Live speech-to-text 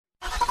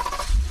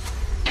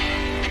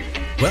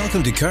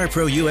Welcome to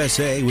CarPro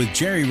USA with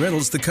Jerry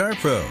Reynolds, the Car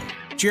Pro.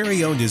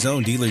 Jerry owned his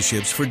own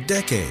dealerships for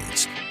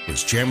decades,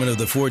 was chairman of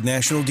the Ford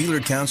National Dealer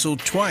Council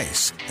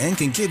twice, and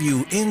can give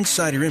you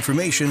insider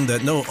information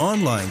that no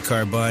online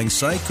car buying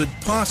site could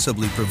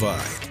possibly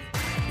provide.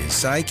 His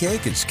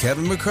sidekick is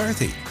Kevin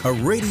McCarthy, a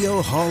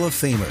radio Hall of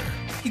Famer.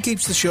 He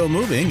keeps the show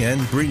moving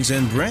and brings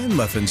in brand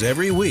muffins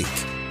every week.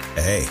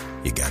 Hey,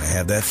 you gotta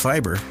have that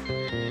fiber.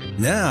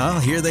 Now,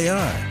 here they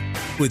are,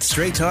 with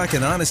straight talk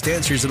and honest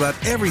answers about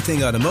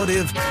everything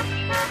automotive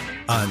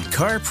on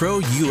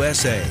CarPro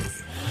USA.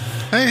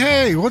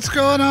 Hey, what's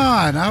going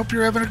on? I hope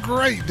you're having a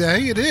great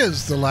day. It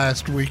is the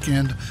last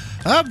weekend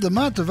of the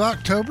month of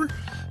October,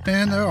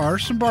 and there are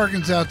some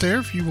bargains out there.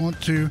 If you want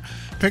to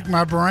pick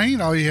my brain,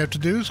 all you have to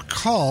do is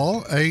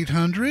call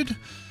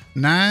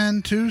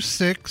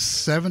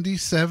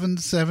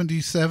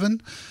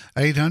 800-926-7777,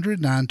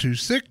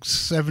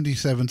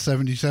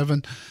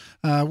 800-926-7777.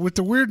 With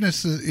the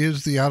weirdness that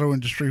is the auto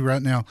industry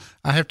right now,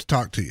 I have to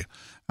talk to you.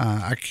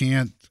 I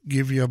can't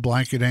give you a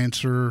blanket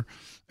answer.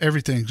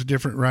 Everything's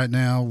different right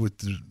now with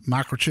the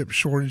microchip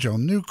shortage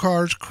on new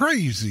cars,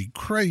 crazy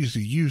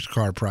used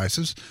car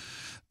prices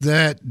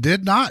that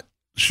did not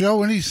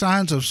show any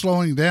signs of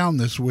slowing down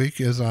this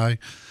week as I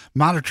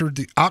monitored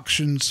the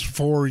auctions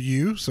for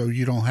you so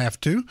you don't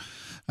have to,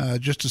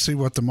 just to see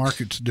what the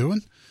market's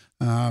doing.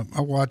 I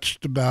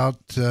watched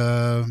about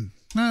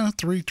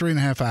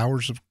 3.5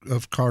 hours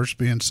of cars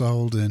being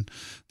sold, and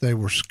they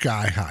were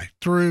sky high,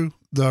 through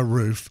the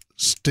roof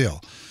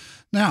still.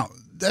 Now,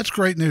 that's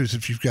great news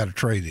if you've got a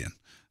trade-in,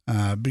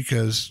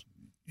 because,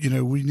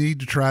 we need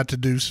to try to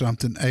do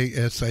something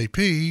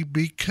ASAP,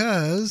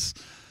 because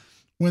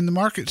when the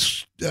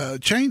market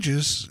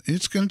changes,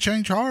 it's going to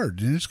change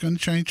hard, and it's going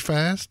to change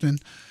fast,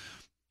 and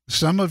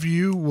some of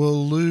you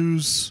will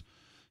lose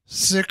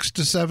 $6,000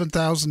 to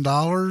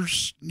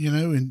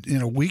 $7,000,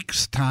 in a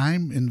week's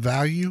time in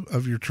value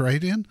of your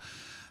trade-in.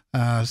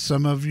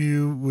 Some of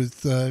you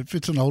with, if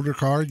it's an older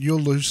car, you'll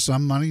lose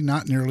some money,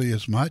 not nearly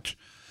as much,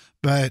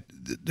 but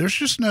there's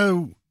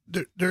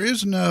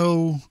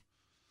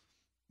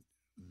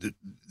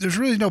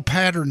really no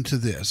pattern to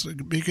this,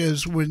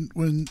 because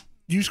when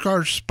used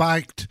cars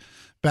spiked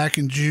back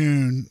in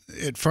June,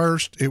 at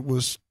first it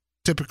was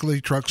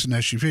typically trucks and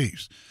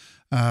SUVs.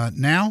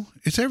 Now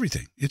it's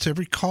everything. It's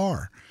every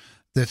car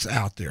that's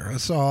out there. I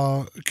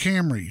saw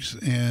Camrys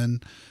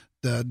and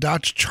the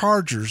Dodge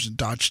Chargers and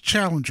Dodge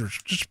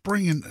Challengers just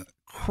bringing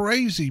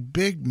crazy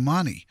big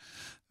money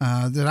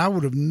that I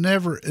would have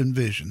never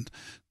envisioned.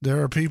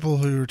 There are people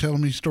who are telling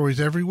me stories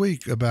every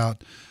week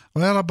about,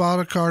 well, I bought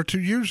a car 2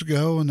 years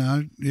ago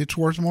and it's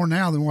worth more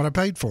now than what I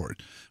paid for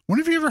it. When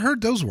have you ever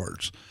heard those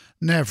words?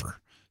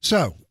 Never.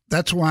 So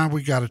that's why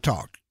we got to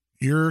talk.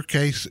 Your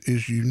case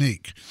is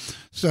unique.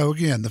 So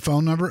again, the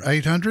phone number,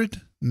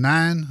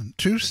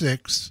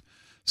 800-926-7777,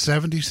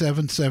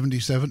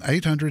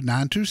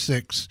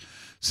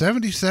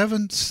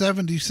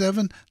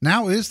 800-926-7777.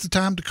 Now is the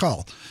time to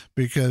call,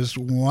 because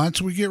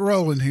once we get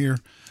rolling here,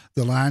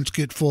 the lines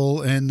get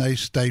full and they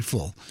stay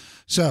full.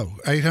 So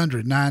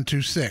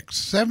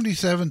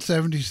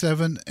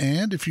 800-926-7777.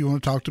 And if you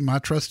want to talk to my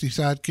trusty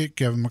sidekick,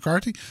 Kevin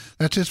McCarthy,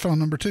 that's his phone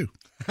number too.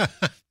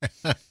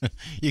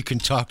 You can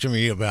talk to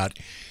me about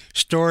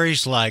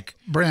stories like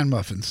brand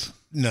muffins.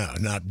 No,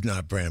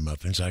 not brand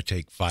muffins. I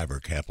take fiber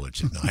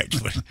caplets at night.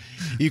 But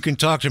you can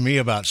talk to me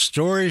about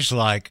stories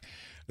like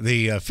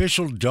the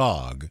official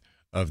dog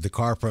of the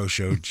CarPro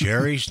show,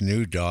 Jerry's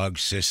new dog,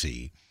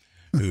 Sissy,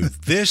 who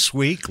this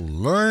week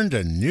learned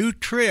a new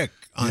trick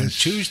on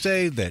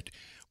Tuesday that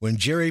when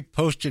Jerry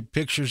posted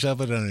pictures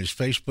of it on his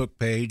Facebook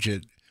page,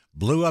 it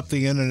blew up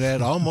the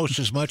internet almost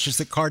as much as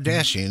the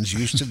Kardashians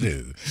used to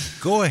do.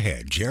 Go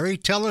ahead, Jerry.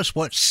 Tell us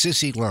what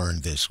Sissy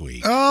learned this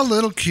week. Oh,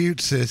 little cute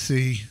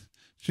Sissy.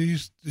 She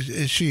is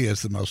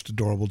the most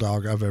adorable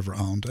dog I've ever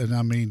owned. And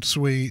I mean,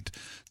 sweet,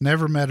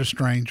 never met a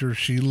stranger.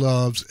 She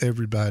loves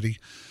everybody.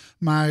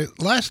 My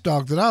last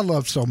dog that I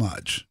loved so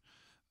much,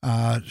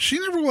 she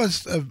never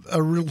was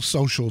a real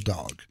social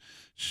dog.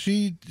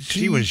 She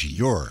was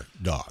your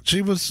dog.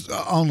 She was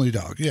only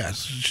dog,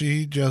 yes.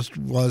 She just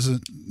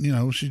wasn't,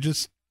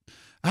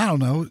 I don't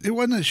know. It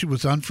wasn't that she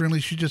was unfriendly.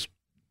 She just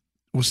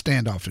was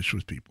standoffish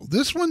with people.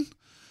 This one,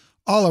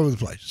 all over the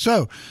place.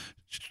 So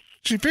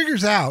she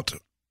figures out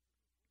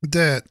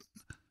that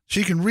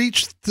she can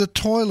reach the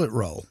toilet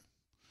roll.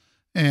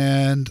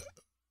 And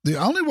the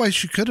only way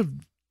she could have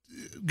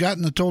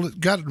gotten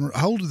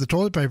hold of the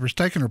toilet paper is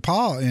taking her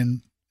paw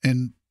and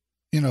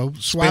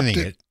swiped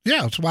it.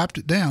 Yeah, swiped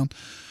it down.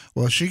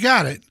 Well, she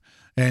got it,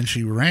 and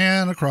she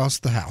ran across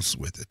the house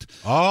with it.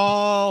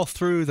 All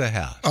through the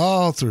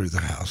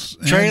house.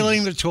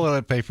 Trailing the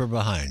toilet paper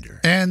behind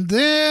her. And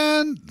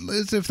then,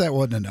 as if that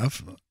wasn't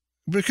enough,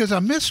 because I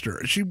missed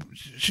her.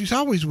 She's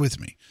always with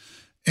me.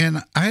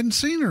 And I hadn't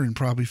seen her in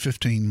probably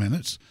 15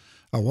 minutes.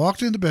 I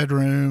walked in the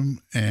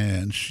bedroom,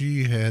 and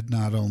she had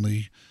not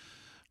only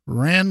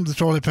ran the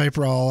toilet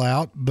paper all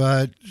out,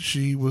 but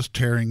she was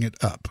tearing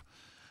it up.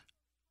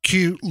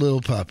 cute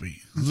little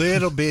puppy.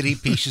 Little bitty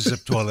pieces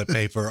of toilet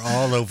paper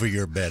all over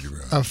your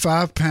bedroom. A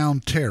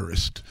 5-pound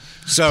terrorist.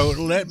 So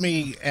let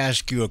me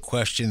ask you a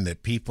question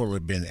that people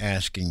have been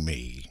asking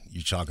me.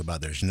 You talk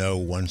about there's no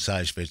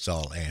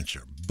one-size-fits-all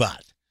answer,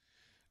 but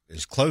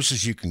as close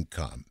as you can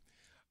come,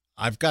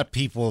 I've got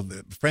people,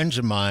 friends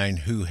of mine,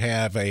 who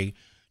have a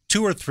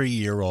 2 or 3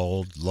 year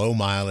old, low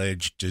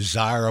mileage,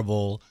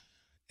 desirable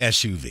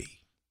SUV.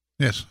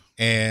 Yes.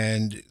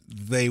 And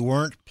they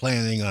weren't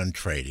planning on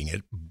trading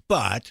it,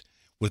 but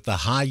with the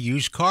high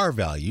used car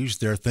values,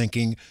 they're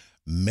thinking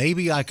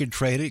maybe I could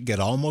trade it, get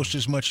almost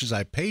as much as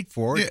I paid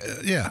for it.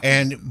 Yeah.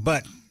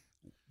 But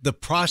the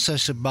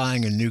process of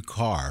buying a new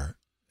car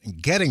and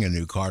getting a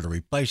new car to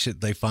replace it,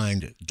 they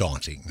find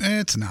daunting.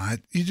 It's not.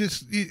 You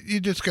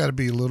just got to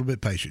be a little bit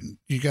patient.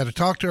 You got to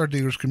talk to our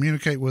dealers,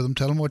 communicate with them,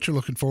 tell them what you're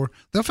looking for.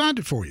 They'll find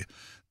it for you.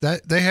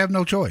 That they have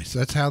no choice.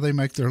 That's how they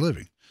make their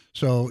living.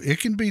 So it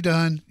can be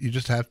done. You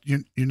just have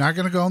you're not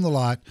going to go on the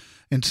lot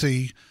and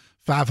see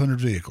 500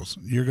 vehicles.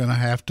 You're going to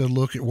have to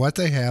look at what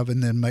they have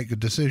and then make a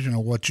decision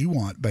on what you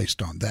want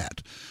based on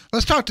that.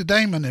 Let's talk to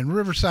Damon in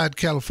Riverside,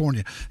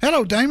 California.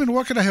 Hello, Damon.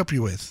 What can I help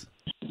you with?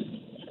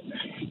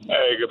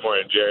 Hey, good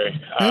morning, Jerry.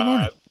 Good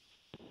morning.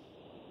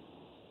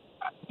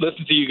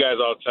 Listen to you guys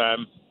all the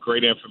time.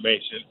 Great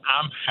information.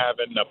 I'm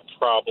having a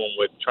problem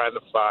with trying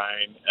to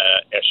find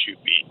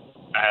SUV.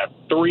 I have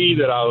 3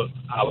 that I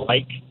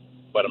like,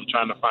 but I'm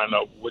trying to find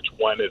out which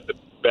one is the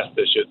best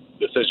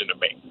decision to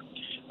make.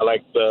 I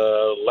like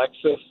the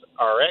Lexus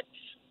RX,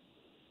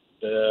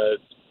 the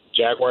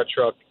Jaguar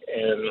truck,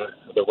 and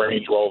the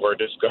Range Rover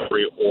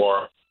Discovery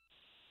or...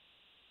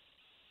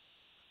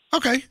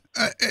 Okay.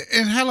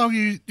 And how long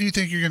do you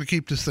think you're going to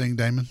keep this thing,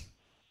 Damon?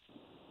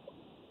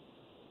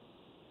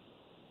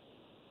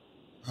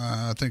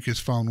 I think his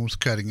phone was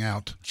cutting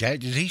out.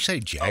 Did he say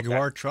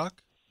Jaguar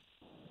truck?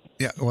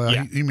 Yeah, well,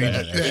 Yeah. he means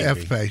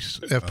SUV. F-Pace.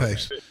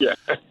 F-Pace. Yeah,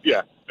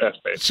 that's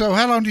basic. So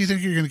how long do you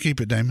think you're going to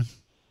keep it, Damon?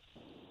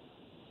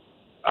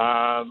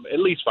 At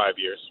least 5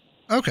 years.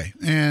 Okay.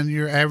 And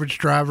your average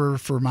driver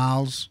for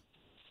miles?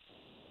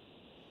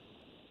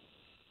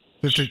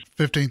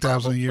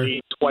 15,000 a year?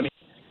 Probably 20,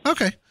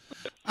 Okay.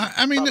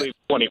 I mean, probably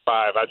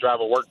 25. I drive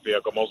a work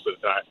vehicle most of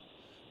the time.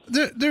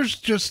 there's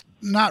just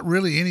not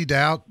really any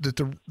doubt that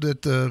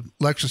the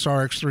Lexus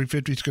RX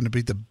 350 is going to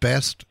be the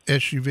best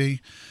SUV.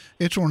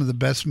 It's one of the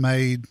best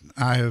made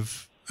I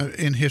have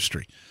in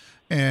history,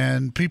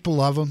 and people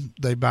love them.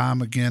 They buy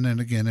them again and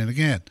again and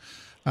again.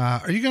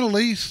 Are you going to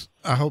lease?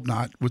 I hope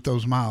not with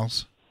those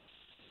miles.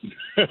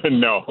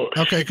 No.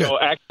 Okay, good. So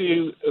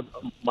actually,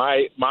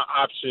 my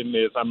option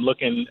is I'm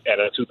looking at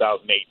a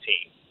 2018.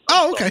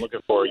 Oh, okay. So I'm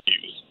looking for a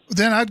used.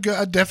 Then I'd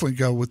definitely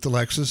go with the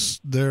Lexus.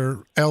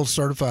 Their L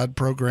certified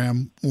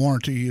program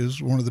warranty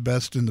is one of the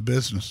best in the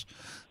business.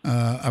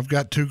 I've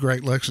got 2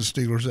 great Lexus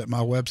dealers at my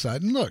website.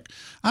 And look,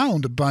 I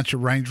owned a bunch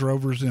of Range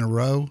Rovers in a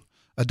row,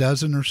 a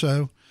dozen or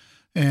so.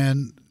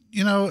 And,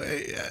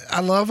 I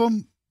love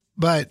them,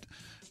 but,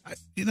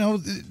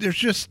 there's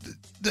just,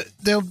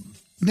 they'll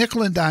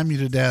nickel and dime you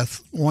to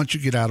death once you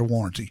get out of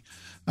warranty.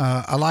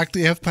 I like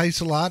the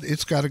F-Pace a lot.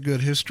 It's got a good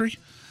history,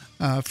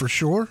 for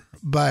sure.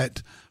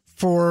 But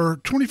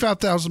for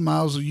 25,000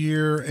 miles a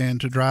year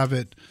and to drive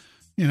it,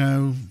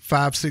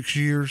 5-6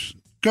 years,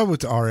 go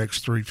with the RX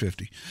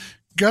 350.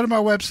 Go to my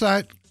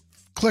website,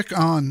 click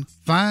on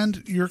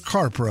Find Your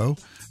Car Pro,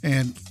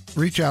 and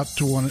reach out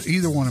to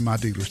either one of my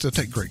dealers. They'll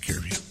take great care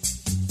of you.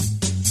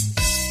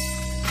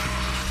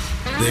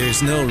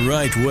 There's no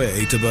right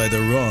way to buy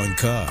the wrong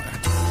car.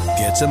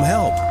 Get some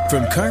help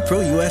from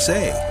CarPro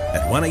USA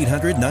at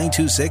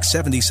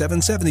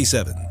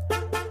 1-800-926-7777.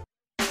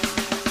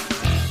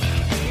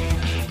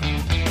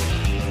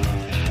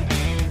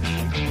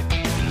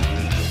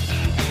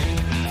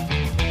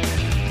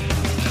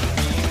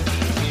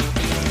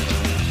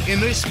 In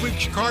this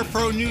week's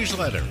CarPro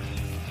newsletter,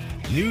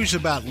 news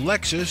about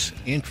Lexus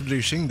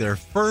introducing their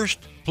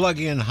first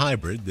plug-in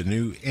hybrid, the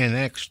new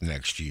NX,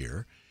 next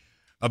year,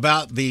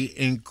 about the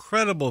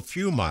incredible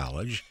fuel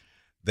mileage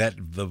that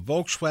the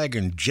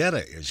Volkswagen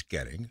Jetta is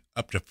getting,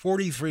 up to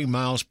 43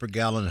 miles per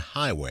gallon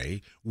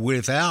highway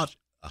without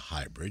a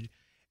hybrid,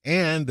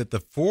 and that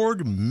the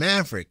Ford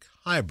Maverick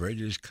hybrid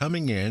is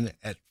coming in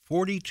at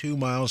 42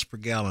 miles per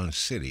gallon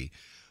city.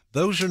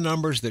 Those are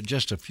numbers that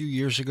just a few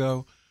years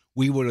ago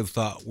we would have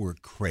thought were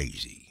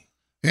crazy.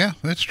 Yeah,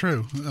 that's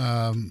true.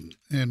 And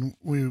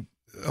we,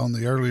 on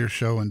the earlier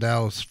show in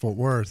Dallas, Fort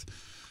Worth,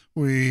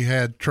 we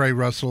had Trey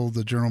Russell,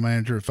 the general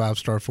manager at 5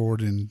 Star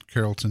Ford in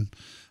Carrollton,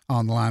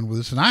 on the line with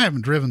us. And I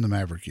haven't driven the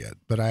Maverick yet,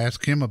 but I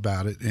asked him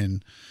about it.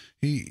 And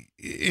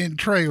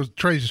Trey's a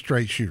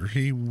straight shooter.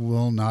 He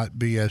will not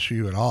BS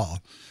you at all.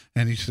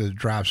 And he said it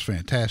drives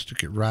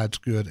fantastic. It rides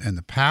good. And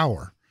the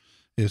power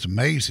is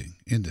amazing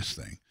in this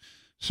thing.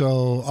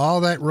 So all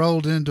that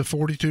rolled into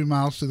 42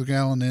 miles to the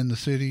gallon in the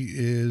city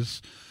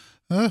is,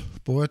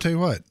 boy, I tell you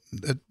what,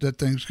 that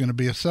thing's going to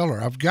be a seller.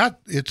 I've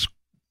got its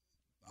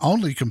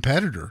only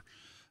competitor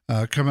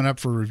coming up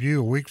for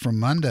review a week from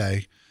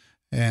Monday,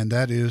 and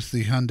that is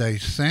the Hyundai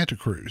Santa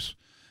Cruz.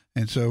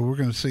 And so we're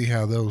going to see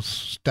how those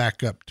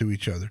stack up to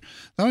each other.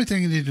 The only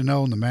thing you need to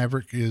know on the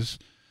Maverick is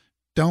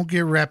don't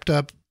get wrapped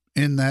up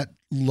in that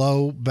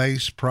low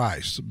base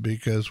price,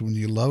 because when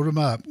you load them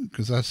up,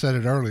 because I said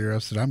it earlier, I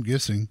said I'm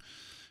guessing,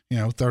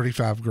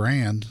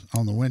 $35,000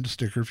 on the window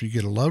sticker if you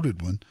get a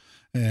loaded one.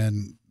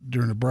 And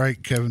during the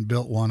break, Kevin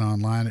built one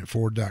online at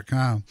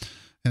Ford.com,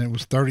 and it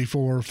was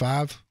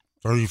 $34,500.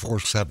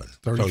 34.7.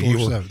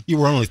 34.7. You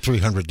were only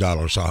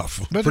 $300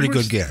 off. But pretty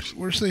good guess.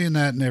 We're seeing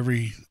that in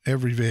every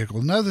vehicle.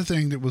 Another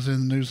thing that was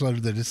in the newsletter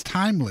that is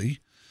timely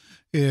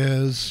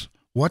is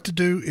what to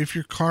do if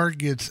your car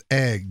gets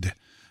egged,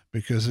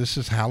 because this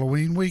is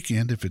Halloween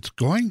weekend. If it's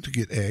going to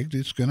get egged,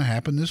 it's going to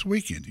happen this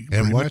weekend.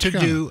 And what to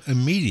do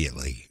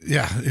immediately.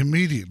 Yeah,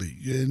 immediately.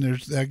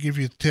 And I give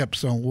you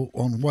tips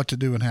on what to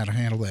do and how to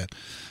handle that.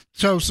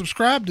 So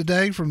subscribe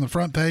today from the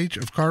front page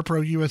of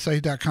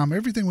CarProUSA.com.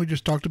 Everything we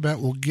just talked about,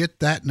 we'll get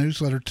that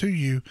newsletter to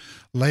you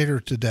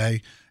later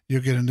today.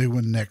 You'll get a new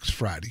one next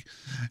Friday.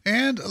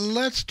 And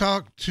let's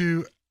talk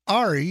to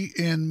Ari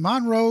in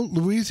Monroe,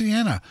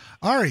 Louisiana.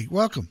 Ari,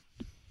 welcome.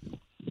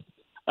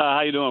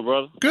 How you doing,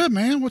 brother? Good,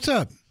 man. What's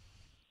up?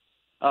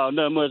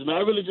 Not much, man.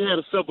 I really just had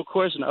a simple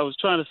question. I was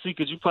trying to see,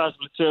 could you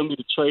possibly tell me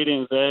the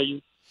trade-in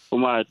value for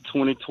my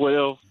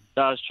 2012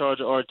 Dodge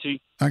Charger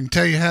RT? I can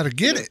tell you how to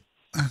get it.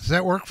 Does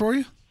that work for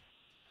you?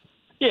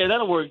 Yeah,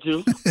 that'll work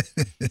too.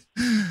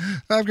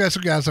 I've got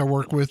some guys I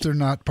work with. They're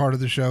not part of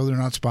the show. They're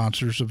not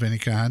sponsors of any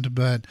kind.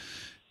 But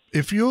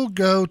if you'll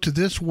go to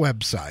this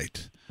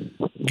website,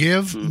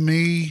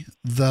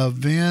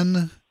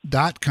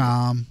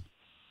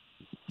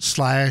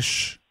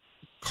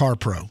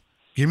 givemethevin.com/CarPro.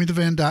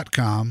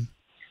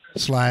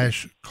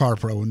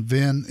 givemethevin.com/CarPro. And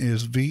VIN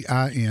is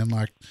VIN,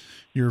 like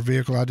your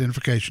vehicle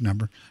identification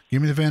number.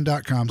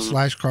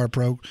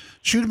 givemethevin.com/CarPro.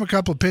 Shoot them a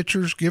couple of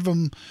pictures. Give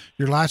them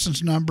your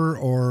license number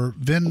or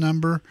VIN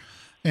number.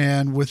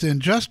 And within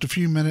just a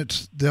few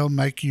minutes, they'll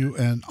make you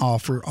an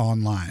offer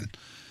online.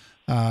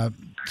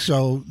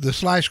 So the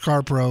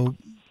 /CarPro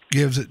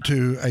gives it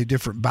to a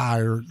different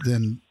buyer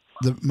than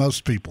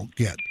most people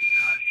get,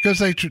 because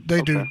they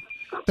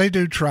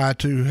do try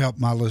to help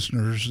my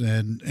listeners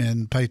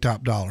and pay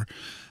top dollar.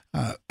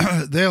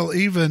 They'll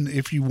even,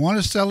 if you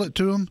want to sell it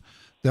to them,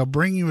 they'll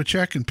bring you a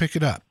check and pick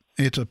it up.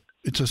 It's a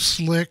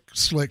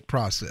slick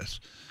process.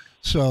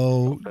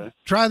 So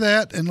try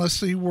that, and let's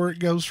see where it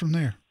goes from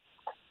there.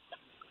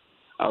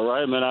 All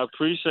right, man. I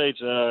appreciate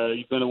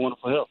you've been a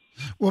wonderful help.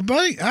 Well,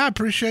 buddy, I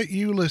appreciate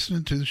you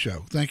listening to the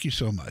show. Thank you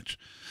so much.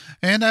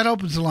 And that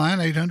opens the line,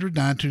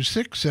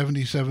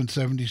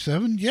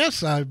 800-926-7777.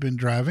 Yes, I've been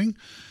driving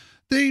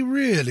the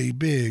really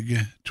big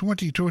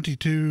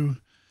 2022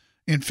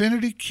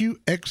 Infiniti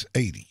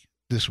QX80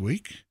 this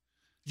week.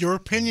 Your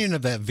opinion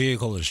of that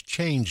vehicle has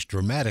changed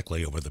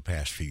dramatically over the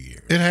past few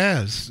years. It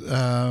has.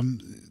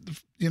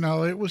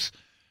 It was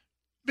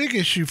a big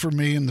issue for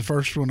me in the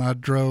first one I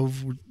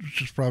drove, which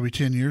was probably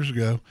 10 years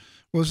ago,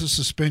 was the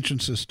suspension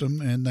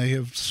system, and they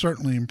have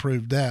certainly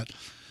improved that.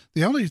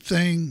 The only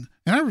thing,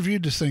 and I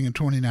reviewed this thing in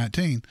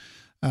 2019,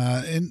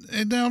 and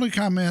the only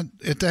comment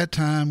at that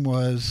time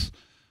was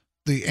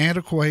the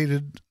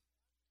antiquated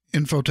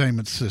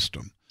infotainment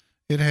system.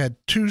 It had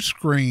two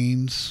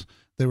screens.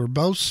 They were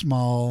both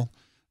small,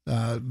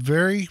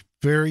 very,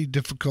 very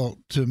difficult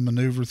to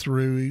maneuver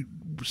through,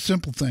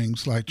 simple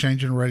things like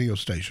changing a radio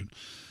station.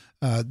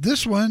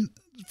 This one,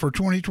 for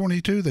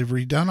 2022, they've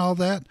redone all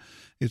that.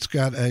 It's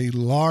got a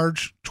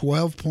large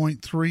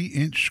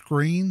 12.3-inch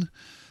screen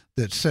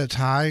that sits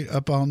high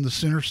up on the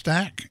center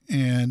stack,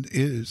 and it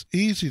is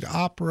easy to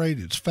operate.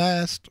 It's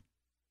fast,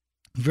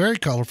 very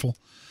colorful.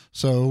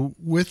 So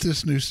with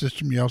this new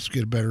system, you also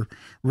get a better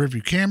rear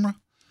view camera,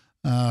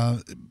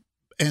 and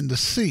the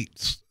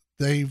seats.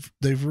 They've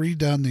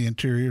redone the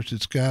interiors.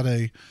 It's got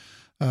a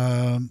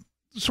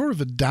sort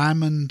of a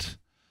diamond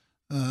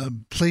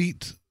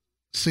pleat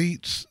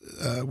seats,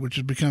 which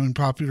is becoming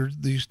popular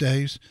these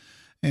days.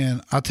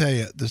 And I'll tell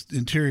you, the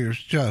interior is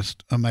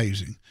just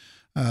amazing.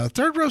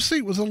 Third row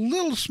seat was a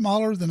little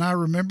smaller than I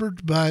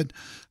remembered, but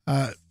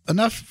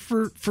enough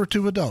for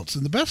two adults.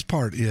 And the best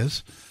part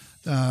is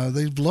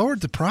they've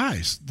lowered the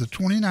price. The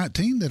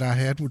 2019 that I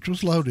had, which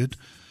was loaded,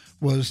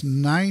 was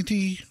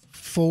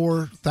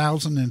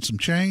 $94,000 and some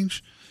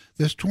change.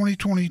 This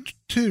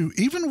 2022,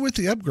 even with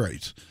the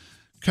upgrades,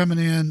 coming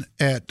in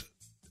at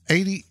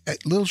a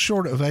little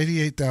short of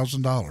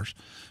 $88,000.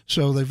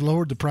 So they've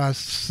lowered the price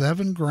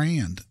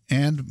 $7,000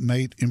 and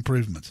made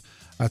improvements.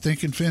 I think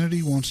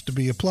Infiniti wants to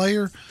be a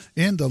player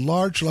in the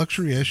large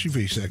luxury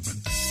SUV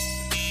segment.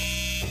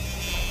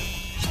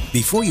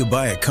 Before you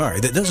buy a car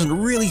that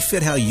doesn't really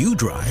fit how you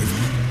drive,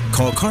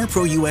 call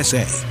CarPro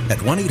USA at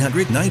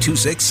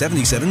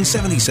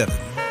 1-800-926-7777.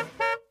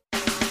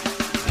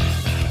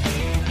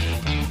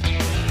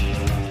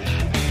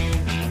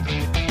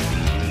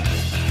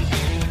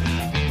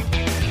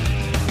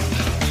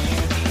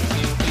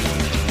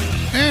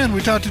 And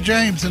we talked to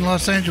James in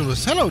Los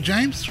Angeles. Hello,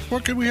 James.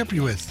 What can we help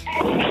you with?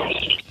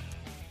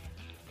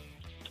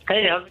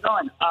 Hey, how's it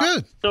going?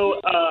 Good.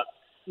 So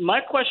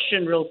my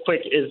question real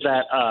quick is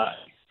that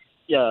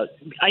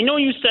I know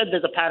you said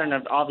there's a pattern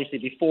of, obviously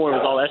before it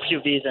was all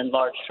SUVs and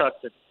large trucks.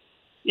 It's,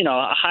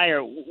 a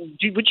higher.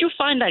 Would you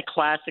find that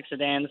classic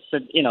sedans,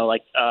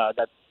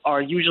 that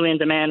are usually in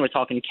demand? We're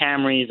talking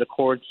Camrys,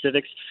 Accords,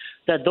 Civics.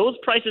 That those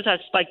prices have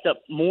spiked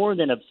up more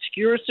than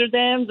obscure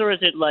sedans, or is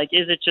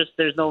it just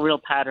there's no real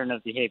pattern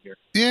of behavior?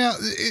 Yeah,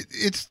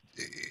 it's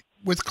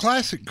with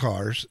classic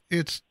cars.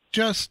 It's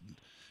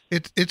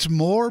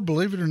more,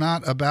 believe it or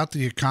not, about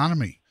the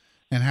economy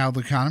and how the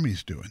economy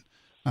is doing.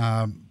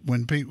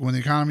 When the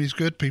economy is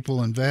good,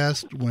 people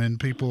invest. When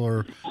people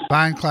are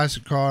buying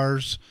classic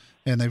cars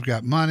and they've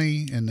got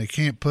money and they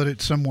can't put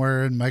it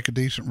somewhere and make a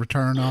decent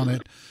return on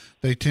it,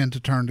 they tend to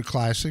turn to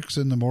classics.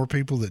 And the more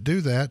people that do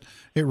that,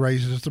 it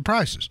raises the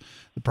prices.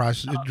 It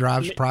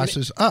drives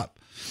prices up.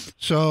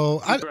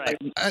 So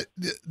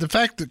the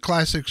fact that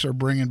classics are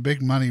bringing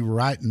big money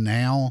right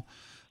now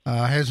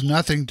has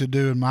nothing to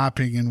do, in my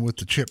opinion, with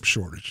the chip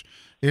shortage.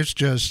 It's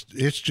just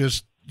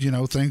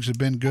things have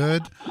been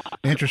good.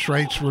 Interest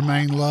rates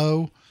remain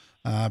low.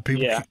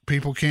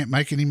 People can't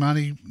make any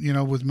money,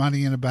 with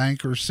money in a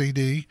bank or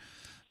CD.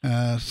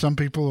 Some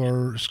people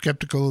are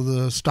skeptical of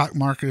the stock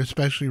market,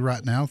 especially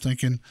right now,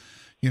 thinking,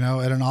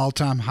 at an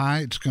all-time high,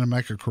 it's going to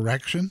make a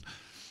correction.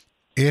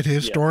 It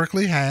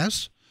historically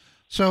has.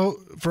 So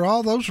for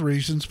all those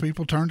reasons,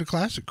 people turn to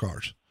classic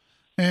cars.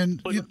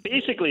 And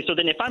basically, so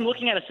then if I'm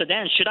looking at a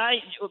sedan,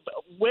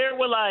 where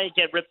will I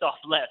get ripped off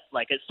less?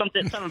 Like some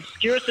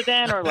obscure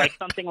sedan, or like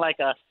something like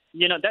that's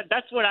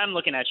what I'm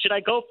looking at. Should I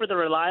go for the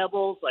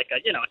reliables, like a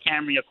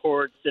Camry,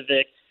 Accord,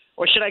 Civic,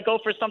 or should I go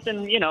for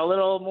something, a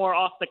little more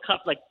off the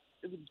cuff? Like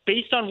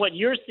based on what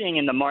you're seeing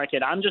in the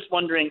market, I'm just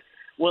wondering,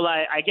 will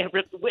I get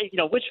ripped?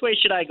 Which way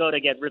should I go to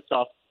get ripped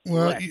off?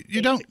 Well,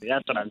 you don't.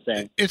 That's what I'm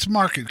saying. It's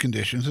market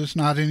conditions. It's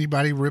not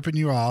anybody ripping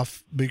you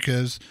off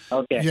because,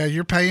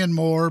 you're paying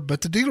more,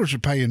 but the dealers are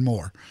paying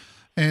more.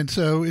 And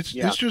so it's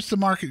just the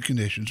market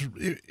conditions.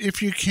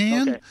 If you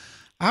can,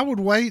 I would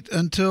wait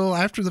until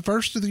after the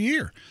first of the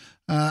year.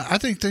 I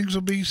think things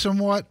will be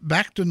somewhat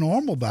back to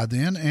normal by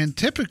then. And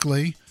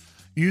typically,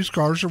 used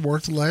cars are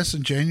worth less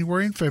in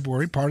January and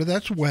February. Part of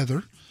that's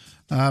weather.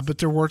 But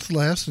they're worth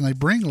less and they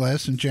bring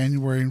less in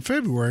January and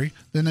February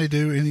than they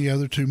do any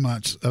other 2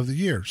 months of the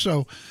year.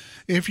 So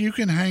if you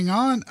can hang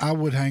on, I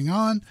would hang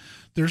on.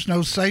 There's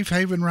no safe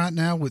haven right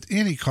now with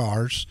any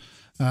cars.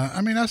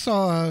 I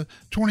saw a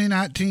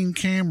 2019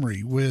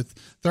 Camry with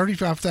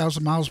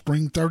 35,000 miles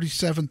bring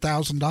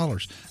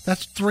 $37,000.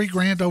 That's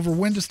 $3,000 over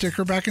window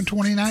sticker back in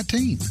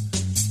 2019.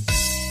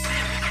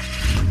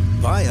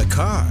 Buy a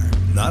car,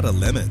 not a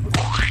lemon.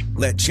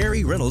 Let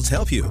Jerry Reynolds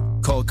help you.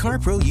 Call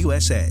CarPro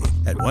USA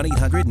at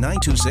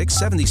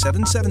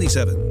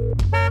 1-800-926-7777.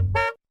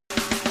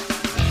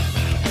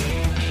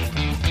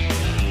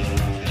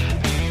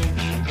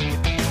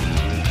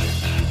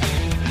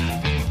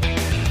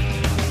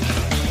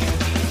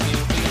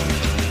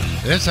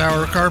 This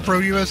hour of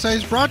CarPro USA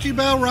is brought to you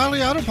by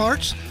O'Reilly Auto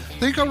Parts.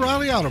 Think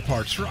O'Reilly Auto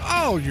Parts for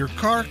all your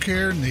car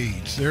care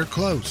needs. They're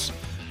close,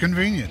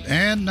 convenient,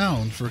 and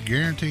known for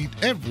guaranteed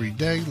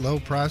everyday low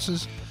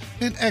prices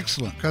and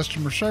excellent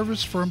customer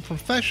service from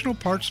professional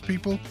parts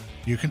people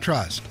you can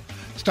trust.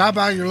 Stop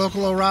by your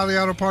local O'Reilly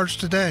Auto Parts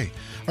today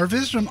or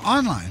visit them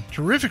online.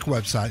 Terrific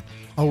website,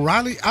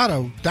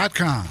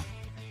 O'ReillyAuto.com.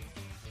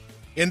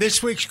 In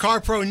this week's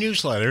CarPro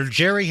newsletter,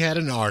 Jerry had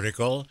an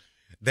article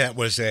that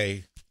was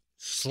a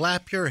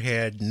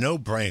slap-your-head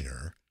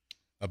no-brainer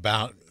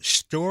about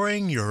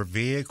storing your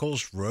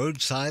vehicle's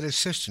roadside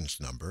assistance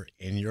number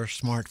in your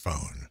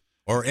smartphone,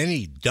 or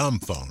any dumb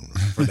phone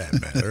for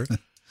that matter.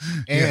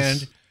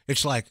 And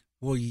it's like,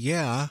 well,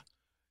 yeah.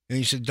 And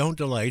he said, don't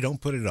delay,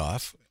 don't put it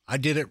off. I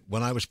did it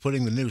when I was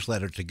putting the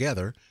newsletter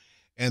together.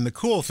 And the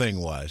cool thing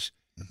was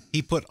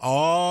he put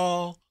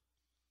all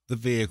the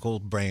vehicle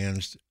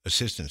brands'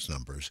 assistance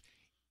numbers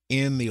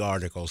in the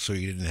article so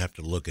you didn't have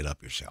to look it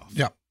up yourself.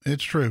 Yeah,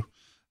 it's true.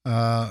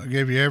 I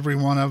gave you every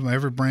one of them,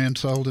 every brand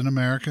sold in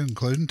America,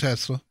 including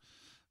Tesla.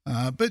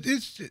 But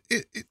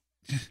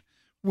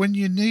when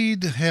you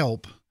need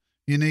help,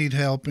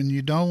 and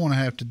you don't want to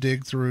have to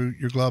dig through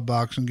your glove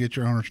box and get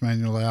your owner's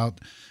manual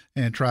out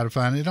and try to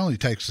find it. It only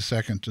takes a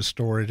second to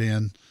store it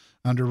in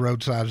under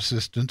roadside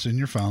assistance in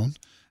your phone.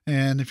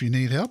 And if you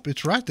need help,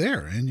 it's right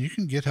there, and you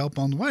can get help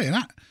on the way. And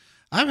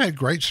I've had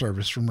great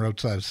service from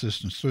roadside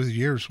assistance through the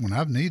years when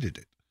I've needed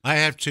it. I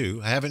have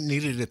too. I haven't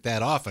needed it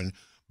that often,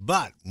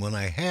 but when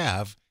I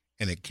have,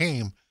 and it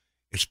came,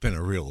 it's been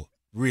a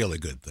really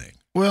good thing.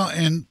 Well,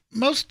 and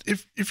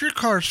if your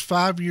car's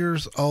 5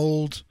 years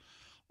old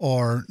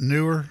or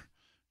newer,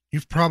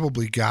 you've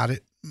probably got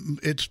it.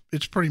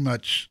 It's pretty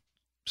much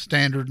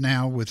standard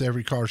now with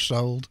every car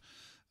sold,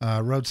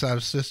 roadside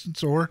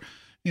assistance. Or,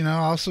 I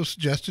also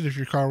suggested if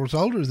your car was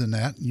older than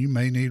that, you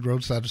may need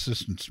roadside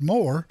assistance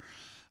more.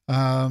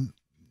 Join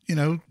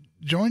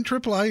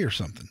AAA or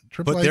something.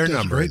 AAA Put their does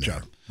number a great in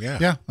job. There.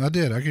 Yeah, I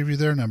did. I'll give you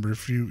their number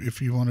if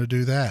you want to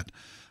do that.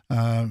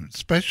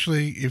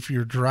 Especially if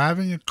you're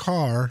driving a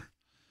car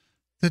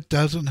that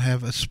doesn't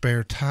have a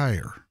spare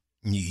tire.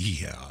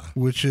 Yeah.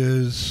 Which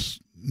is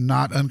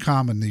not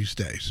uncommon these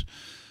days.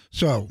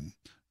 So,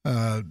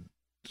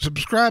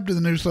 subscribe to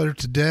the newsletter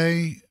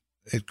today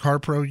at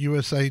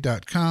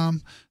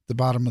carprousa.com, the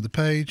bottom of the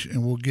page,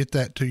 and we'll get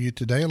that to you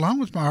today, along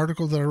with my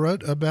article that I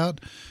wrote about,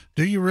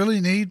 do you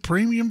really need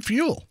premium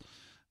fuel?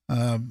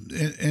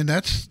 And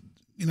that's,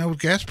 with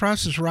gas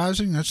prices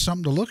rising, that's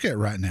something to look at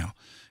right now.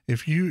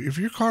 If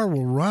your car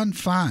will run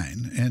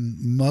fine, and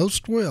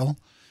most will,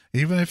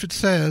 even if it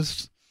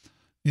says,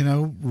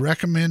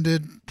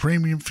 recommended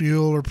premium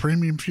fuel or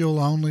premium fuel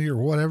only or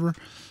whatever,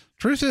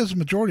 truth is the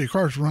majority of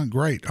cars run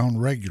great on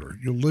regular.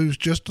 You'll lose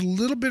just a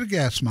little bit of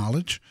gas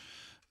mileage,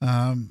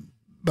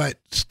 but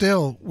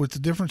still, with the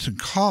difference in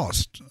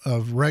cost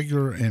of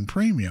regular and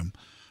premium,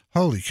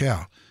 holy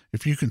cow.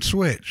 If you can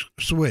switch,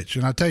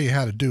 and I'll tell you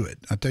how to do it.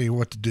 I'll tell you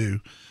what to do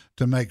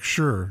to make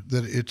sure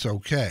that it's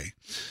okay.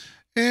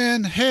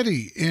 And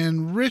Hetty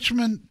in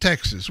Richmond,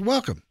 Texas,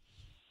 welcome.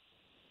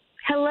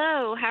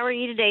 Hello, how are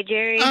you today,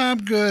 Jerry? I'm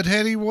good,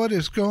 Hetty. What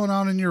is going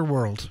on in your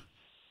world?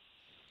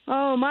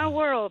 Oh, my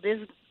world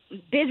is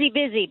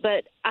busy,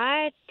 but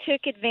I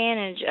took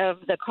advantage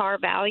of the car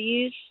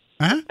values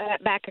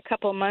back a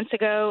couple of months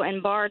ago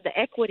and borrowed the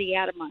equity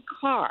out of my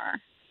car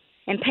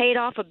and paid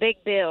off a big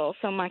bill,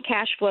 so my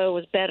cash flow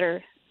was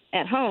better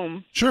at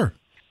home. Sure.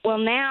 Well,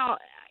 now,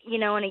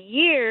 in a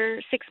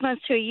year, 6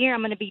 months to a year, I'm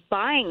going to be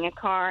buying a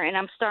car, and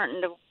I'm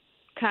starting to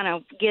kind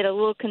of get a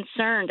little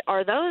concerned.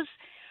 Are those,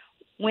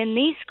 when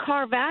these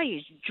car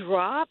values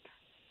drop,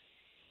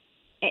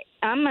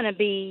 I'm going to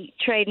be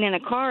trading in a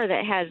car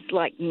that has,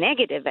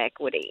 negative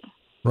equity.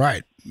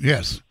 Right,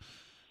 yes.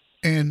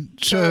 And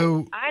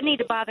so I need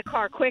to buy the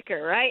car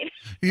quicker, right?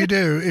 You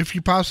do, if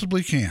you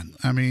possibly can.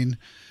 I mean,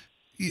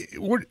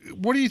 what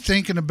are you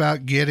thinking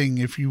about getting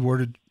if you were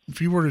to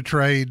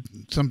trade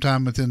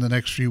sometime within the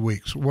next few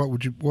weeks? What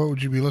would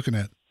you be looking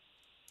at?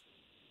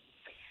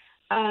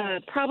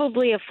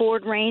 Probably a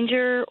Ford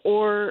Ranger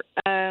or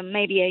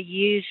maybe a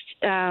used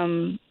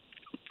 4Runner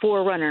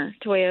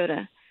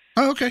Toyota.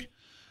 Oh, okay.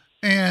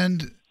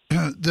 And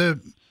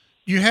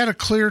you had a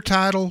clear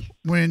title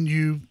when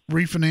you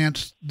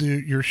refinanced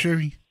your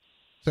Chevy. Is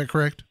that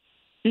correct?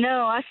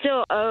 No, I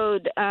still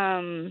owed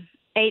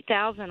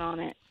 $8,000 on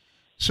it.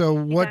 So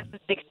what?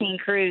 2016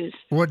 Cruise.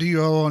 What do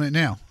you owe on it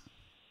now?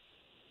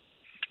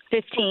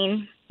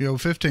 15. You owe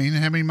 15.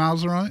 And how many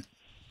miles are on it?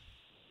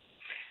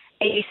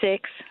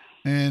 86.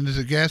 And is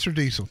it gas or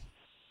diesel?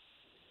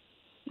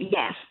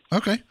 Yes.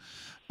 Okay.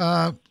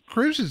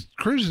 Cruises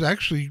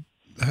actually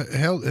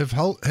held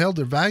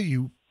their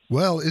value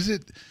well. Is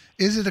it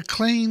a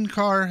clean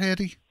car,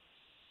 Hetty?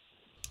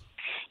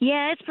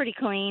 Yeah, it's pretty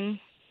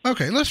clean.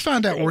 Okay, let's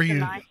find out where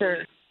you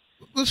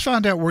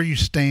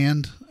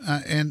stand,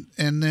 and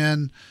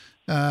then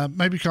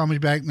maybe call me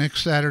back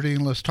next Saturday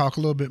and let's talk a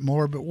little bit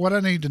more. But what I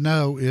need to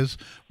know is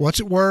what's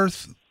it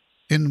worth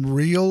in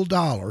real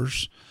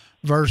dollars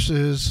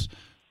versus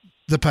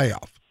the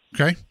payoff.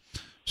 Okay.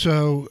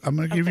 So I'm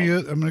going to give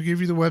you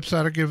the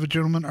website I gave a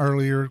gentleman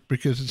earlier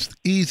because it's the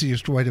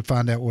easiest way to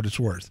find out what it's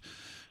worth.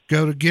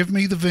 Go to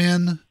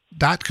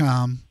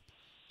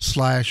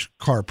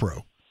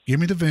givemethevin.com/CarPro.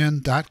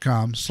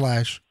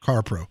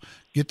 givemethevin.com/CarPro.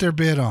 Get their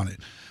bid on it.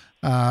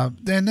 And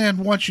then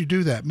once you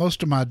do that,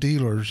 most of my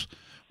dealers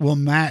will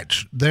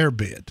match their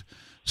bid.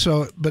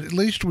 So, but at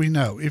least we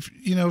know if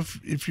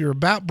you're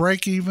about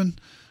break even,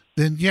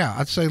 then yeah,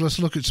 I'd say let's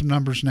look at some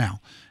numbers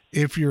now.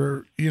 If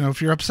you're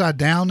upside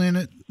down in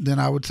it, then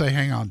I would say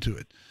hang on to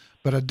it.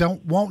 But I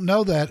won't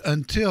know that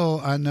until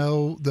I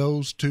know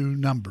those two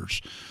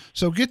numbers.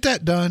 So get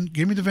that done.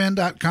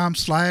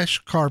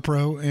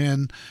 GivMeTheVin.com/CarPro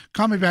and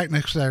call me back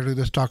next Saturday.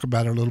 Let's talk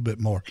about it a little bit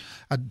more.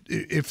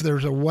 If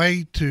there's a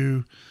way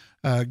to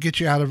get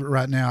you out of it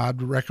right now,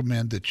 I'd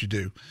recommend that you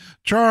do.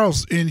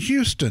 Charles in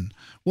Houston,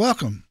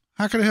 welcome.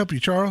 How can I help you,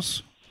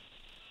 Charles?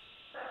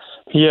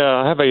 Yeah,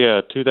 I have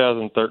a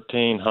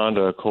 2013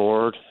 Honda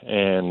Accord,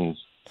 and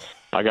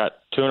I got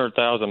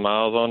 200,000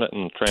 miles on it,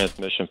 and the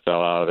transmission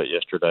fell out of it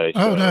yesterday.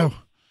 Oh, no.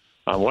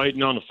 I'm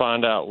waiting on to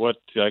find out what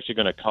it's actually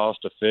going to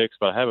cost to fix,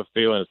 but I have a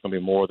feeling it's going to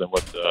be more than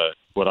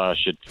what I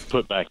should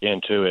put back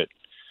into it.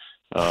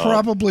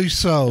 Probably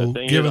so,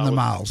 given the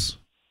miles.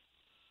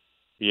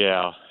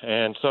 Yeah,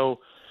 and so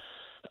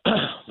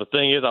the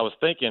thing is, I was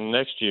thinking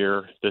next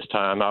year, this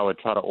time, I would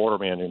try to order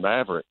me a new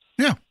Maverick.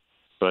 Yeah.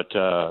 But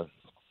I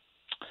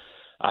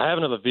have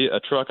a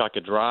truck I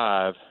could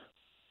drive.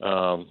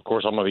 Of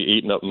course, I'm going to be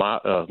eating up my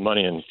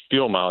money and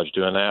fuel mileage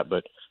doing that,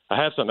 but I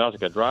have something else I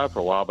could drive for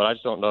a while, but I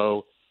just don't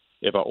know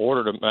if I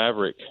ordered a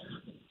Maverick,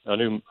 a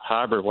new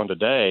hybrid one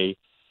today,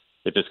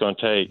 if it's going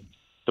to take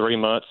 3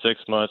 months,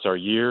 6 months, or a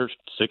year,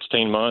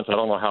 16 months. I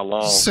don't know how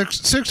long.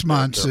 Six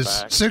months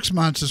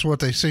is what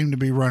they seem to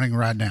be running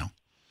right now.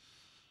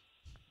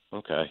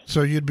 Okay.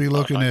 So you'd be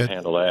looking at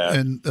handle that.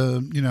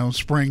 And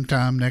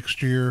springtime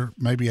next year,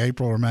 maybe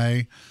April or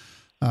May.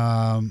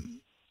 Okay.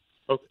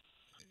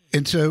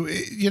 And so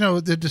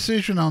the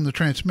decision on the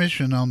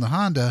transmission on the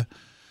Honda,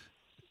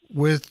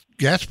 with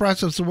gas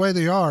prices the way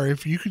they are,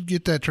 if you could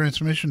get that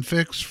transmission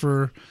fixed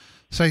for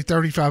say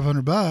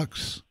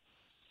 $3,500,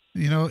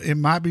 it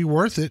might be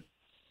worth it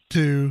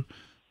to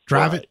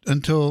drive it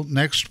until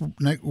next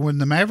when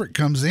the Maverick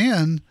comes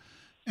in,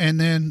 and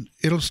then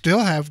it'll still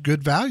have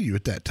good value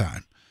at that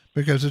time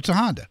because it's a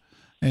Honda,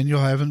 and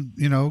you'll have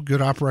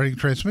good operating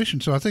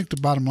transmission. So I think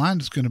the bottom line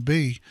is going to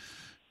be,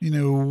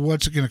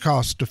 what's it going to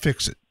cost to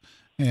fix it,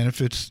 and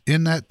if it's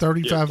in that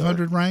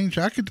 3,500 range,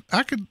 I could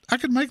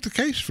make the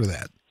case for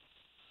that.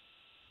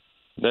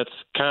 That's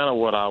kind of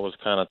what I was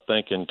kind of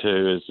thinking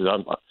too. Is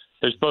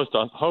they're supposed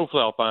to?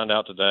 Hopefully, I'll find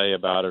out today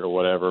about it or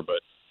whatever.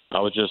 But I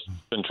was just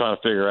been trying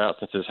to figure out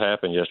since this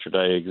happened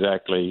yesterday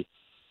exactly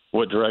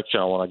what direction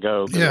I want to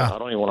go. Yeah. I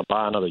don't even want to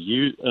buy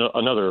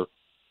another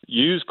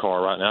used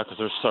car right now because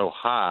they're so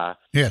high.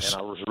 Yes.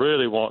 And I was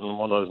really wanting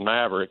one of those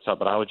Mavericks,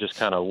 but I was just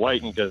kind of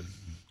waiting because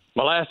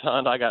my last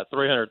Honda I got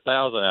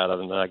 $300,000 out of,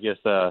 and I guess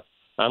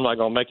I'm not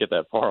going to make it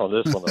that far on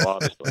this one,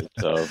 obviously.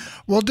 So,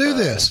 well, do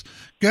this.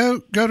 Go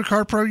to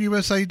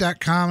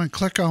CarProUSA.com and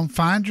click on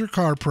Find Your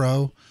Car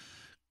Pro.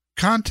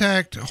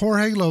 Contact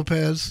Jorge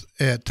Lopez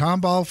at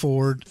Tomball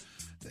Ford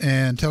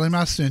and tell him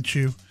I sent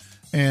you,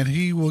 and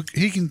he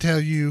can tell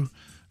you.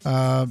 He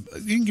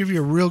can give you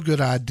a real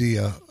good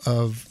idea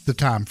of the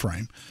time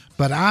frame.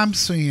 But I'm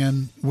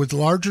seeing with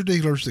larger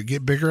dealers that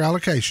get bigger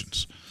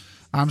allocations,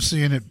 I'm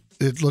seeing it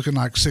looking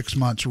like 6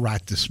 months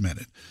right this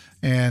minute.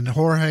 And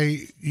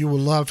Jorge, you will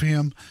love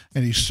him,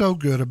 and he's so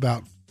good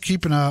about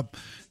keeping up.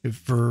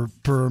 For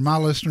my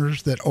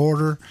listeners that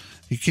order,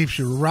 he keeps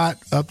you right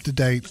up to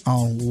date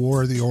on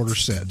where the order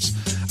sits.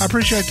 I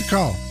appreciate the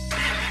call.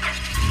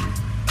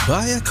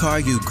 Buy a car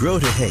you grow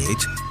to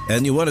hate,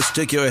 and you want to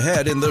stick your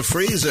head in the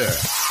freezer.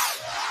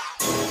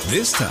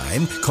 This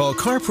time, call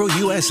CarPro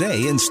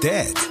USA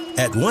instead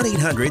at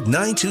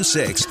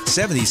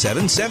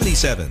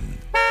 1-800-926-7777.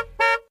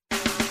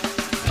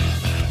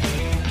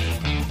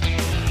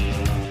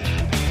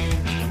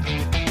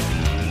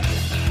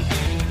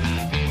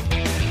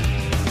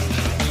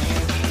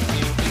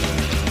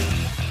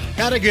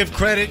 Gotta give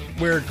credit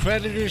where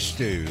credit is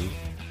due.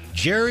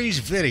 Jerry's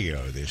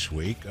video this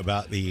week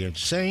about the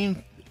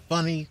insane,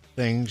 funny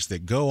things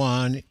that go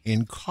on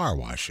in car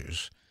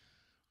washes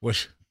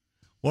was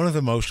one of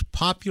the most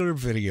popular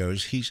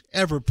videos he's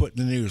ever put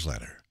in the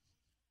newsletter.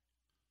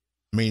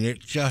 I mean, we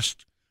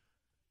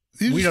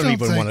don't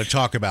even want to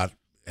talk about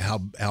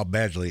how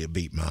badly it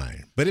beat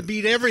mine, but it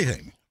beat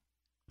everything.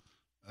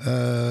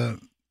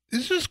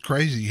 It's just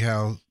crazy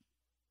how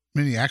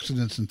many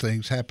accidents and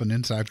things happen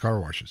inside car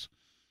washes.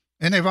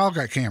 And they've all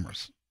got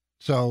cameras.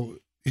 So,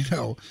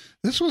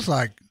 this was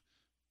like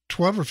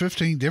 12 or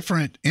 15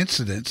 different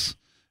incidents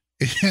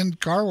in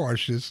car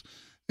washes,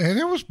 and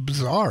it was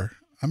bizarre.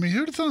 I mean,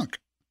 who'd have thunk?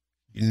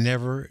 You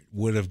never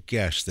would have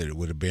guessed that it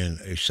would have been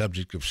a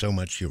subject of so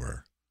much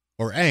humor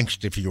or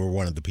angst if you were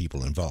one of the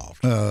people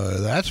involved.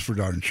 That's for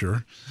darn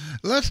sure.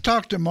 Let's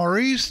talk to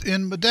Maurice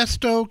in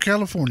Modesto,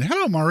 California.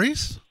 Hello,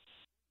 Maurice.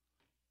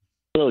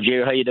 Hello,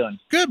 Jerry. How you doing?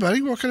 Good,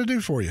 buddy. What can I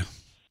do for you?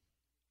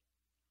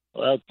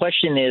 Well, the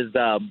question is,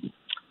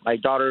 my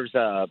daughter's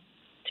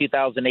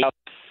 2008.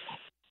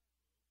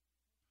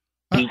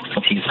 She's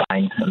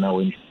fine,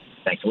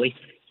 thankfully.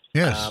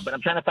 Yes. But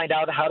I'm trying to find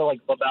out how to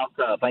go about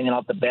finding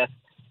out the best.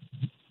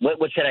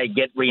 What should I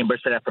get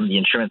reimbursed for that from the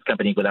insurance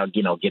company without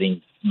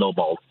getting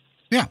lowballed?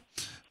 Yeah.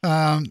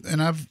 And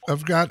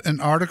I've got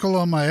an article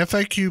on my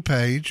FAQ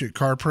page at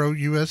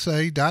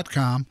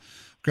CarProUSA.com.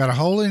 Got a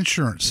whole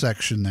insurance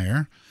section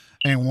there.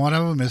 And one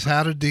of them is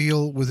how to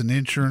deal with an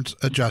insurance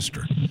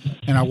adjuster.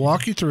 And I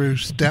walk you through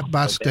step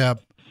by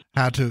step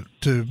how to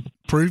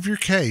prove your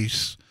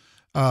case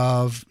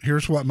of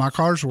here's what my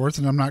car's worth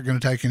and I'm not going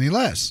to take any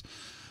less.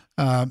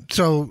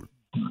 So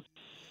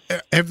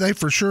have they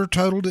for sure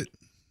totaled it?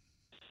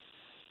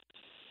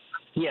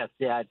 Yes.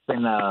 Yeah. It's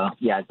been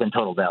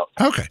totaled out.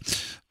 Okay.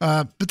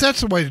 But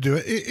that's the way to do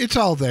it. It's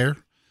all there.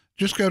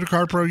 Just go to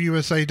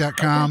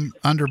CarProUSA.com.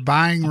 Under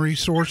buying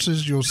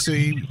resources, you'll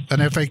see an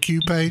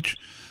FAQ page.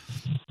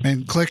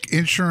 And click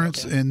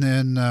insurance, and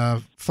then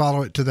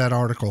follow it to that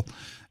article,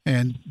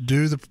 and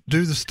do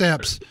the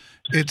steps.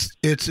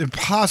 It's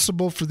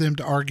impossible for them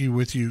to argue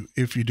with you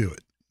if you do it.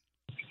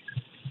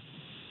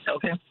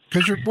 Okay.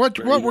 Because what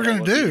we're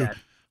going to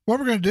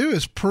do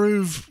is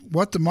prove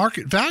what the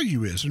market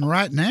value is, and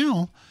right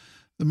now,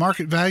 the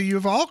market value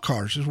of all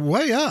cars is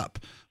way up.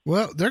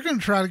 Well, they're going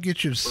to try to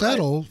get you to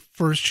settle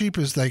for as cheap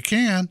as they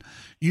can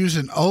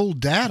using old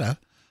data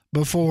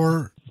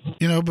before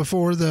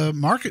the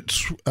market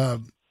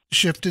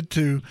shifted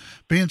to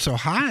being so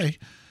high,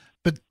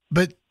 but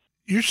the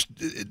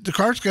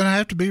car's going to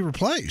have to be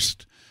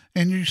replaced,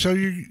 and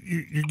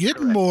you're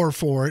getting more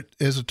for it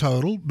as a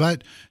total,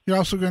 but you're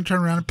also going to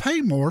turn around and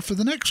pay more for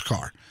the next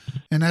car,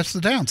 and that's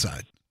the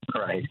downside.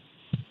 Right.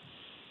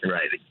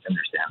 I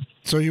understand.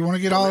 So you want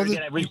to get all of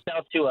it. I reached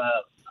out to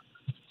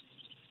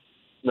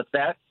what's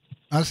that?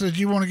 I said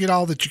you want to get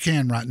all that you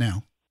can right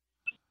now.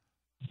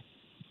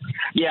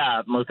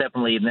 Yeah, most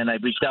definitely. And then I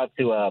reached out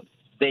to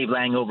Dave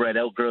Lang over at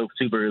Elk Grove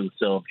Subaru,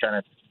 so I'm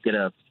trying to get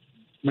a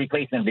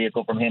replacement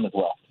vehicle from him as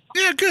well.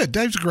 Yeah, good.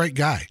 Dave's a great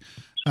guy.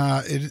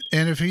 And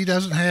if he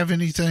doesn't have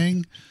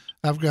anything,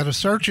 I've got a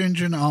search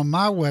engine on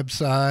my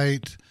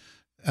website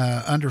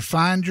under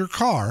Find Your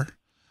Car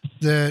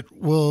that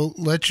will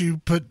let you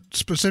put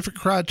specific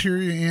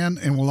criteria in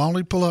and will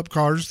only pull up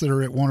cars that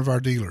are at one of our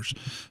dealers.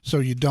 So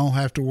you don't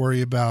have to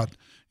worry about,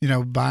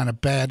 buying a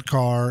bad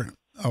car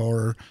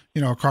or,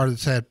 a car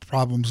that's had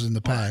problems in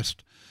the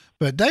past.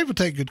 But Dave will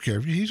take good care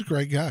of you. He's a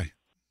great guy.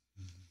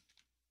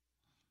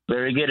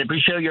 Very good.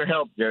 Appreciate your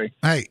help, Jerry.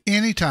 Hey,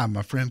 anytime,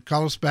 my friend.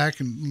 Call us back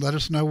and let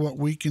us know what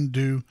we can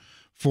do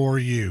for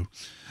you.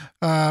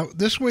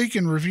 This week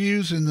in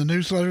reviews in the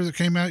newsletter that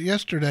came out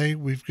yesterday,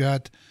 we've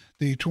got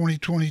the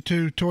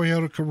 2022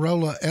 Toyota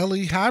Corolla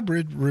LE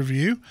Hybrid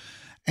review,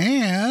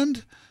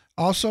 and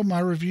also my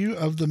review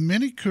of the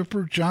Mini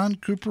Cooper John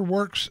Cooper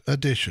Works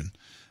edition.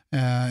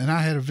 And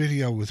I had a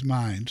video with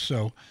mine.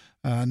 So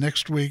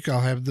next week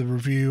I'll have the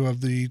review of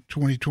the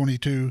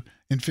 2022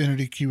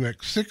 Infiniti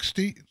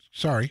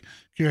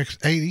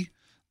QX80,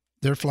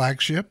 their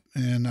flagship,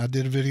 and I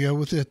did a video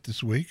with it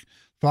this week.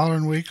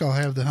 Following week I'll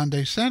have the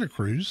Hyundai Santa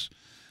Cruz,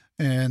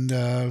 and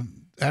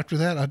after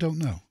that I don't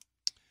know.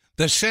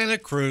 The Santa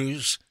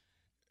Cruz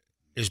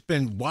has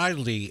been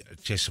widely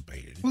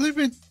anticipated. Well, they've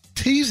been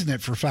teasing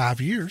it for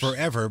 5 years.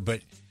 Forever,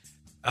 but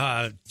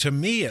to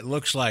me it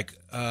looks like,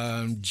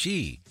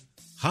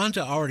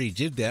 Honda already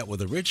did that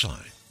with a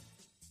Ridgeline.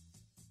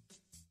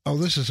 Oh,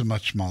 this is a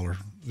much smaller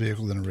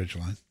vehicle than a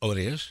Ridgeline. Oh, it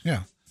is?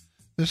 Yeah.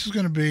 This is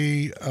going to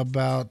be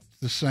about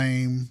the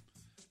same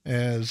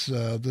as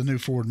the new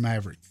Ford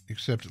Maverick,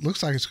 except it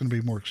looks like it's going to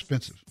be more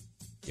expensive.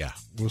 Yeah.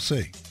 We'll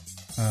see.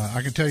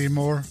 I can tell you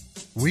more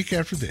week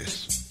after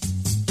this.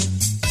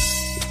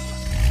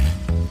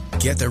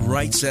 Get the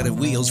right set of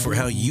wheels for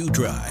how you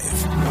drive.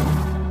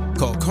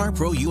 Call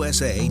CarPro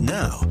USA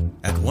now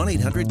at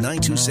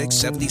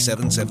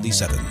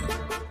 1-800-926-7777.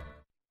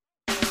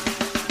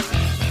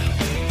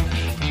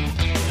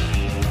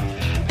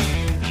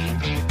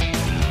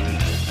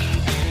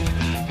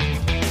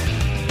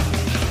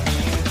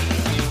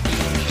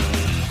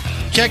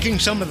 Checking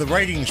some of the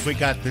ratings we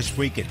got this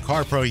week at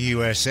CarPro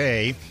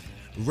USA,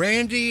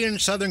 Randy in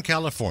Southern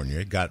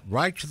California got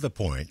right to the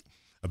point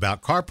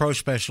about CarPro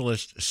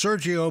specialist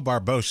Sergio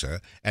Barbosa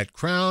at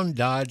Crown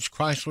Dodge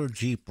Chrysler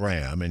Jeep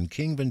Ram in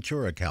King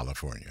Ventura,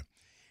 California.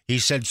 He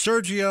said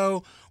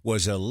Sergio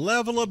was a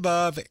level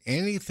above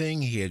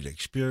anything he had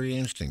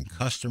experienced in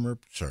customer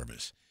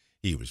service.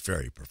 He was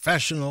very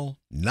professional,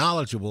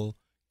 knowledgeable,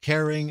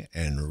 caring,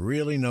 and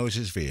really knows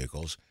his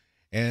vehicles.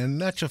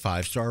 And that's a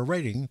 5-star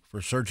rating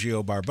for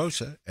Sergio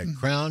Barbosa at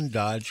Crown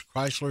Dodge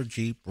Chrysler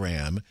Jeep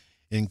Ram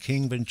in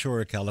King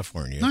Ventura,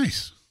 California.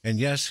 Nice. And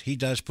yes, he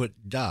does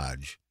put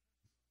Dodge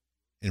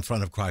in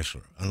front of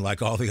Chrysler,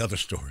 unlike all the other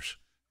stores.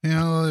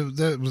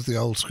 That was the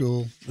old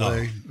school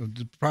way.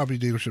 Probably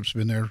dealership's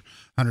been there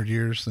 100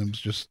 years. It was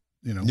just,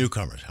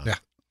 Newcomers, huh?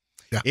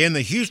 Yeah. In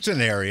the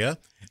Houston area,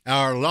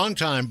 our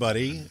longtime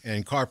buddy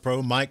and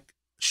CarPro Mike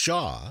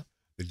Shaw,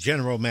 the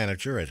general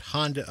manager at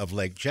Honda of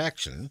Lake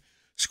Jackson,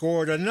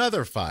 scored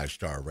another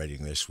 5-star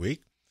rating this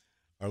week.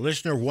 Our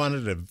listener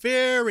wanted a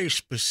very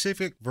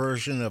specific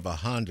version of a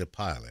Honda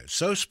Pilot,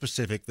 so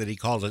specific that he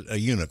called it a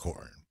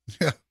unicorn.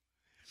 Yeah.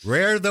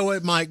 Rare though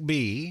it might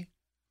be,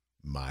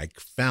 Mike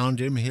found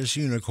him his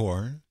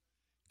unicorn,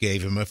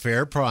 gave him a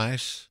fair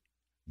price,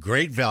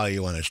 great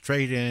value on his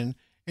trade-in,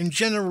 and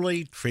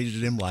generally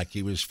treated him like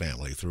he was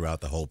family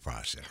throughout the whole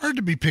process. Hard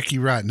to be picky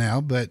right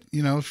now, but,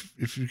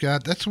 if you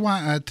got, that's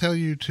why I tell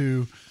you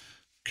to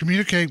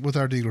communicate with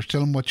our dealers. Tell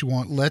them what you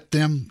want. Let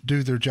them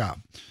do their job.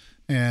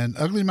 And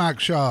Ugly Mike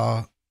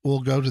Shaw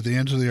will go to the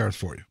ends of the earth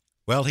for you.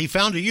 Well, he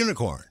found a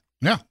unicorn.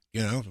 Yeah.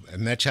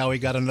 And that's how he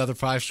got another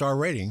 5-star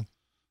rating.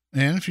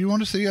 And if you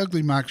want to see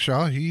Ugly Mike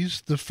Shaw,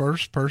 he's the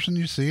first person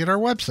you see at our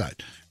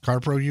website,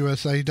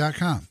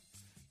 carprousa.com.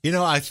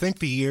 I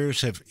think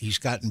he's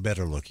gotten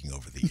better looking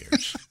over the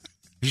years.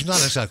 He's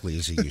not as ugly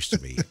as he used to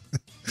be.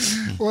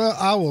 Well,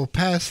 I will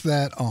pass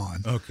that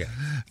on. Okay.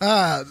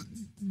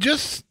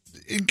 Just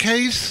in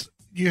case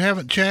you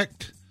haven't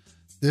checked,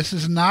 this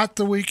is not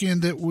the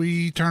weekend that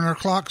we turn our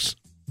clocks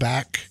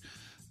back.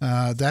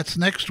 That's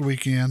next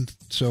weekend,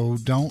 so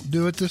don't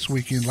do it this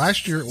weekend.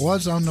 Last year it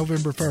was on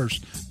November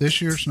 1st.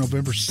 This year it's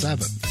November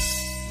 7th.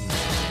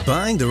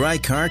 Buying the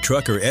right car,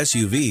 truck, or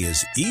SUV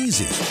is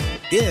easy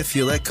if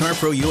you let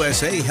CarPro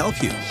USA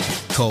help you.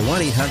 Call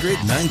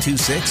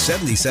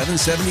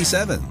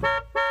 1-800-926-7777.